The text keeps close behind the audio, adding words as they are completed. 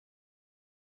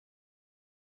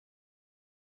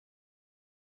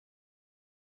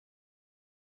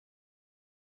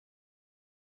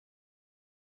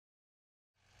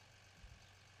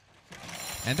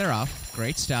And they're off.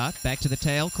 Great start. Back to the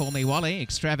tail. Call Me Wally.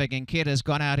 Extravagant Kid has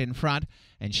gone out in front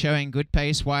and showing good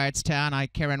pace. Wyatt's Town.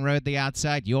 Ikerrin rode the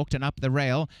outside. Yorkton up the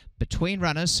rail. Between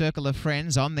runners, Circle of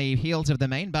Friends. On the heels of the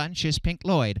main bunch is Pink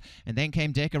Lloyd. And then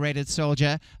came Decorated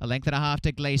Soldier. A length and a half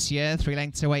to Glacier. 3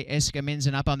 lengths away,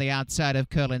 Eskiminzin up on the outside of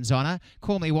Curlin's Honor.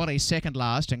 Call Me Wally second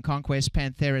last. And Conquest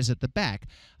Panthera's at the back.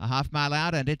 A half mile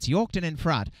out and it's Yorkton in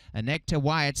front. A neck to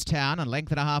Wyatt's Town. A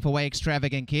length and a half away,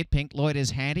 Extravagant Kid. Pink Lloyd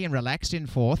is handy and relaxed in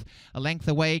fourth. A length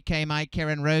away came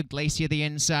Ikerrin Road, Glacier the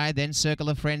inside. Then Circle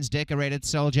of Friends, Decorated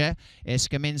Soldier.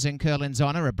 Eskiminzin, Curlin's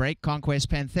Honor. A break, Conquest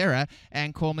Panthera.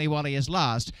 And Call Me Wally is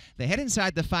last. They head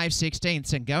inside the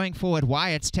 5/16ths and going forward,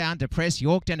 Wyatt's Town to press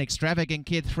Yorkton, Extravagant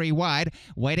Kid 3 wide.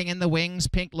 Waiting in the wings,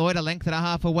 Pink Lloyd a length and a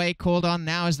half away. Called on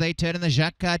now as they turn in the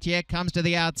Jacques Cartier comes to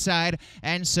the outside.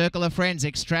 And Circle of Friends,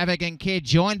 Extravagant Kid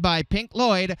joined by Pink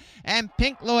Lloyd. And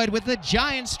Pink Lloyd with the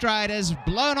giant striders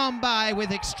blown on by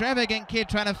with Extravagant Kid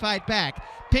trying to fight back.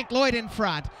 Pink Lloyd in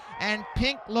front. And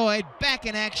Pink Lloyd back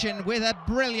in action with a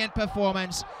brilliant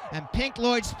performance. And Pink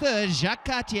Lloyd's third, Jacques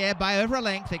Cartier by over a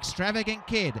length, Extravagant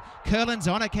Kid. Curlin's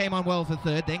Honor came on well for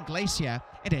third, then Glacier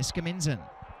and Eskiminzin.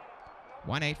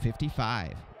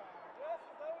 1:8:55.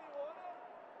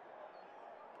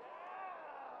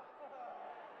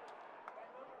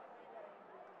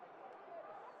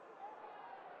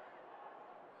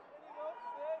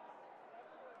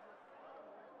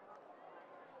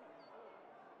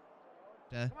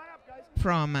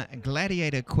 From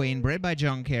Gladiator Queen, bred by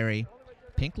John Kerry,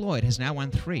 Pink Lloyd has now won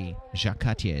 3. Jacques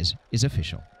Cartier's is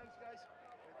official.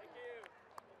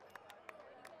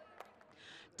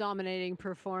 Dominating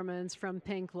performance from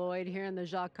Pink Lloyd here in the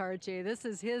Jacques Cartier. This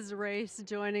is his race.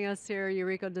 Joining us here,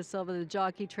 Eurico Da Silva, the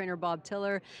jockey, trainer Bob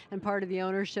Tiller, and part of the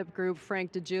ownership group,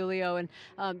 Frank DiGiulio. And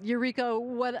Eurico,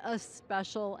 what a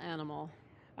special animal.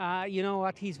 You know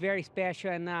what? He's very special.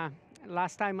 And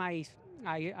last time I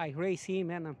race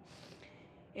him,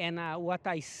 and what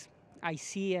I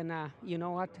see, and you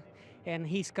know what? And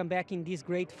he's come back in this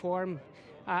great form.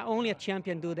 Only a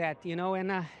champion do that, you know,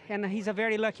 and he's a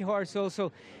very lucky horse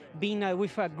also, being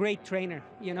with a great trainer.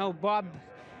 You know, Bob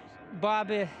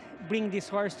bring this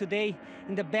horse today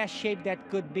in the best shape that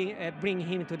could be bring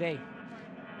him today.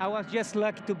 I was just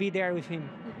lucky to be there with him.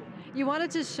 You wanted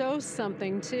to show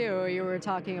something too. You were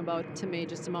talking about to me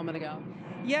just a moment ago.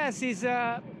 Yes, he's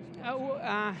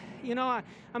you know,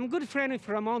 I'm good friend with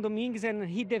Ramon Dominguez, and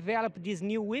he developed this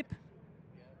new whip.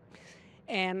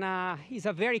 And he's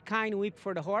a very kind whip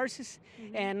for the horses.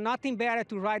 Mm-hmm. And nothing better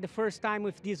to ride the first time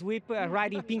with this whip,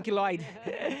 riding Pink Lloyd.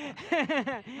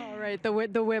 All right, the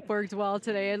whip worked well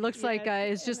today. It looks like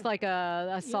it's just like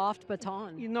a soft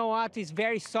baton. You know what? It's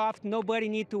very soft. Nobody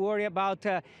need to worry about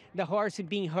the horse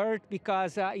being hurt,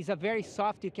 because it's a very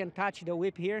soft. You can touch the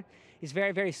whip here. It's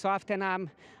very, very soft. And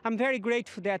I'm very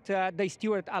grateful that the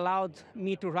steward allowed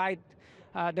me to ride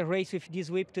the race with this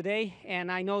whip today,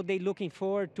 and I know they're looking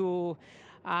forward to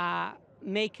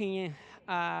making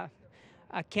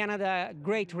Canada a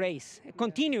great race.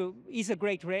 Continue is a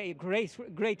great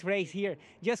race here.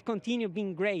 Just continue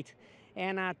being great.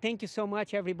 And thank you so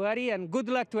much, everybody, and good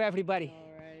luck to everybody.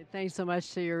 All right, thanks so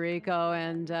much to Eurico,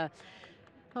 and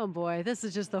oh boy, this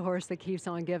is just the horse that keeps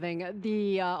on giving.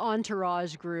 The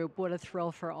entourage group, what a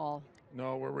thrill for all.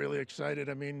 No, we're really excited.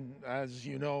 I mean, as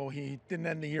you know, he didn't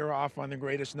end the year off on the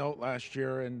greatest note last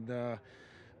year, and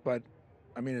but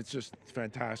I mean, it's just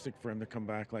fantastic for him to come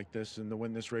back like this and to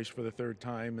win this race for the 3rd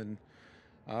time, and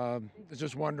it's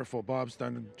just wonderful. Bob's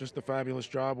done just a fabulous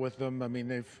job with them. I mean,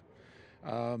 they've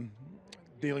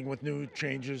dealing with new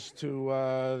changes to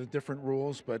the different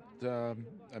rules, but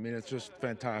I mean, it's just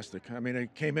fantastic. I mean,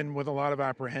 it came in with a lot of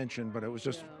apprehension, but it was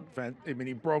just, I mean,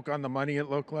 he broke on the money, it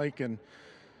looked like, and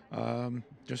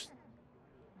just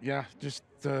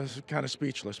kind of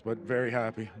speechless, but very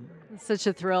happy. It's such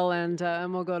a thrill, and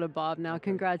we'll go to Bob now.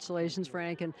 Congratulations,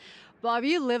 Frank. And Bob,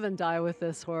 you live and die with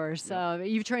this horse.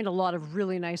 You've trained a lot of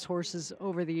really nice horses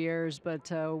over the years, but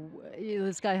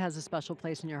this guy has a special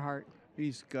place in your heart.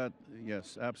 He's got,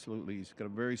 yes, absolutely. He's got a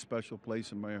very special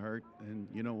place in my heart, and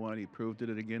you know what? He proved it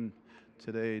again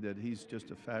today, that he's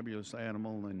just a fabulous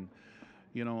animal. And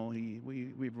you know,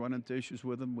 we've run into issues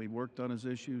with him. We've worked on his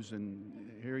issues, and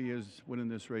here he is winning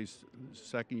this race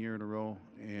 2nd year in a row.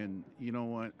 And you know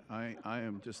what? I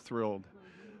am just thrilled.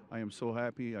 I am so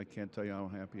happy. I can't tell you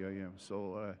how happy I am.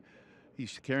 So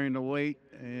he's carrying the weight,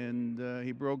 and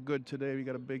he broke good today. We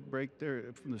got a big break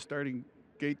there from the starting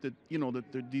gate. That, you know,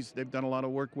 that they've done a lot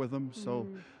of work with him. So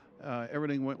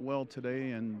everything went well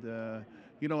today, and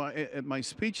you know, at my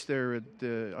speech there, I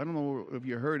don't know if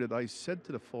you heard it, I said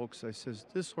to the folks, I says,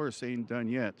 this horse ain't done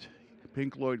yet.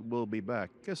 Pink Lloyd will be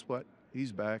back. Guess what?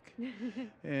 he's back.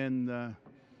 And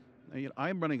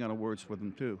I'm running out of words with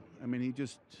him too. I mean, he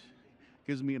just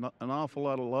gives me an awful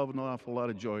lot of love and an awful lot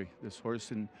of joy, this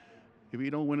horse. And if he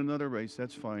don't win another race,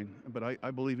 that's fine. But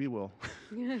I believe he will.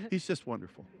 He's just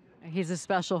wonderful. He's a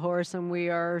special horse, and we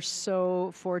are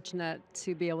so fortunate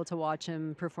to be able to watch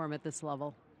him perform at this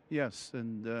level. Yes,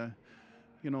 and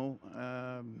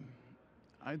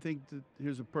I think that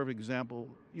here's a perfect example.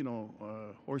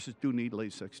 Horses do need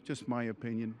Lasix. Just my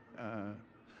opinion.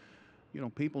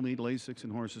 People need Lasix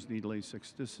and horses need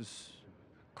Lasix. This is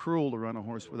cruel to run a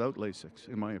horse without Lasix,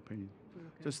 in my opinion.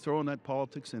 Okay. Just throwing that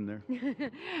politics in there.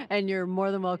 And you're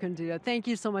more than welcome to do that. Thank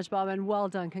you so much, Bob, and well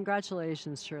done.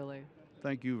 Congratulations, truly.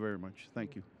 Thank you very much.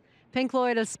 Thank you. Pink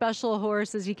Lloyd, a special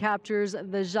horse as he captures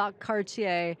the Jacques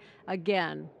Cartier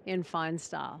again in fine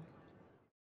style.